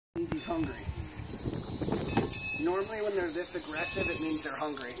means he's hungry. Normally when they're this aggressive, it means they're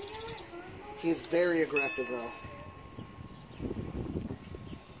hungry. He's very aggressive though.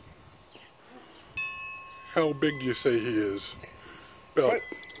 How big do you say he is? About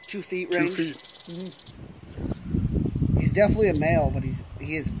 2 feet range. 2 feet. Mm-hmm. He's definitely a male, but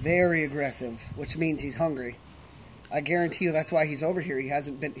he is very aggressive, which means he's hungry. I guarantee you that's why he's over here. He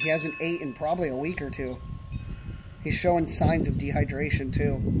hasn't ate in probably a week or two. He's showing signs of dehydration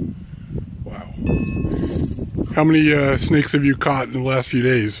too. Wow. How many snakes have you caught in the last few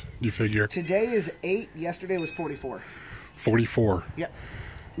days, do you figure? Today is 8. Yesterday was 44. 44. Yep.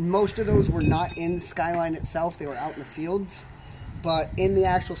 Most of those were not in Skyline itself. They were out in the fields. But in the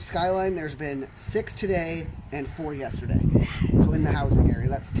actual Skyline, there's been 6 today and 4 yesterday. So in the housing area.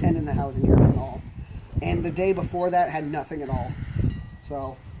 That's 10 in the housing area in all. And the day before that had nothing at all.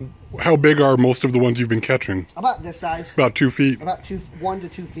 So... How big are most of the ones you've been catching? About this size. About 2 feet? About 1 to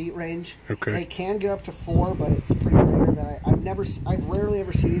 2 feet range. Okay. They can get up to 4, but it's pretty rare that I've rarely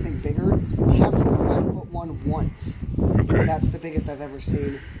ever seen anything bigger. I have seen a 5-foot one once. Okay. That's the biggest I've ever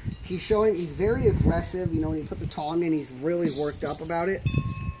seen. He's very aggressive. You know, when you put the tongue in, he's really worked up about it.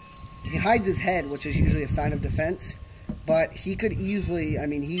 He hides his head, which is usually a sign of defense. But he could easily, I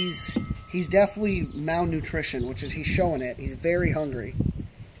mean, he's definitely malnutrition, which is, he's showing it. He's very hungry.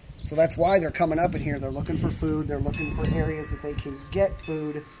 So that's why they're coming up in here. They're looking for food. They're looking for areas that they can get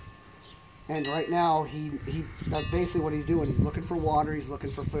food. And right now, that's basically what he's doing. He's looking for water. He's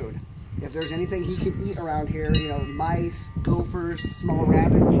looking for food. If there's anything he can eat around here, you know, mice, gophers, small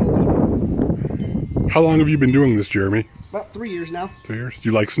rabbits, he'll eat it. How long have you been doing this, Jeremy? About 3 years now. 3 years? Do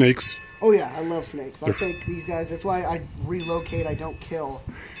you like snakes? Oh yeah, I love snakes. I think these guys, that's why I relocate, I don't kill.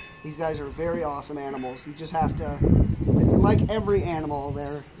 These guys are very awesome animals. You just have to, like every animal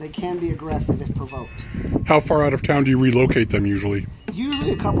there, they can be aggressive if provoked. How far out of town do you relocate them usually?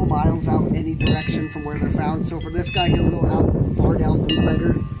 Usually a couple miles out any direction from where they're found. So for this guy, he'll go out far down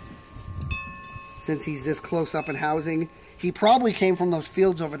Bootlegger. Since he's this close up in housing. He probably came from those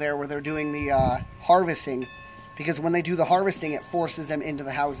fields over there where they're doing the harvesting. Because when they do the harvesting, it forces them into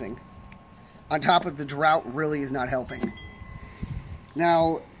the housing. On top of the drought really is not helping.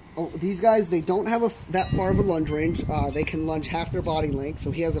 Now, these guys, they don't have that far of a lunge range. They can lunge half their body length,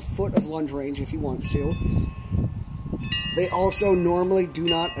 so he has a foot of lunge range if he wants to. They also normally do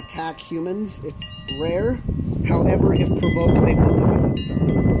not attack humans. It's rare. However, if provoked, they will defend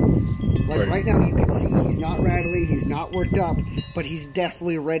themselves. Like right now, you can see he's not rattling, he's not worked up, but he's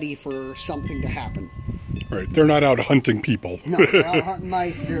definitely ready for something to happen. Right, they're not out hunting people. No, they're out hunting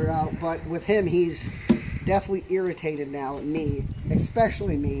mice, they're out, but with him, he's definitely irritated now at me,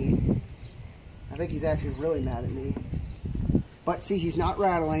 especially me. I think he's actually really mad at me. But see, he's not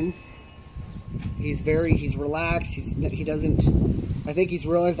rattling. He's relaxed, he doesn't, I think he's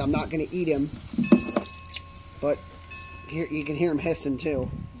realized I'm not going to eat him. But here, you can hear him hissing too.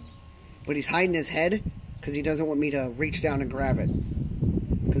 But he's hiding his head because he doesn't want me to reach down and grab it.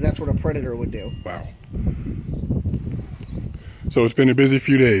 Because that's what a predator would do. Wow. So it's been a busy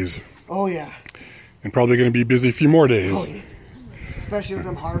few days. Oh yeah. And probably going to be busy a few more days. Oh yeah. Especially with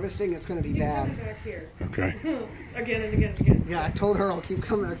them harvesting, it's going to be bad. He's coming back here. Okay. Again and again and again. Yeah, I told her I'll keep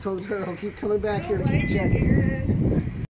coming. I told her I'll keep coming back here to keep checking.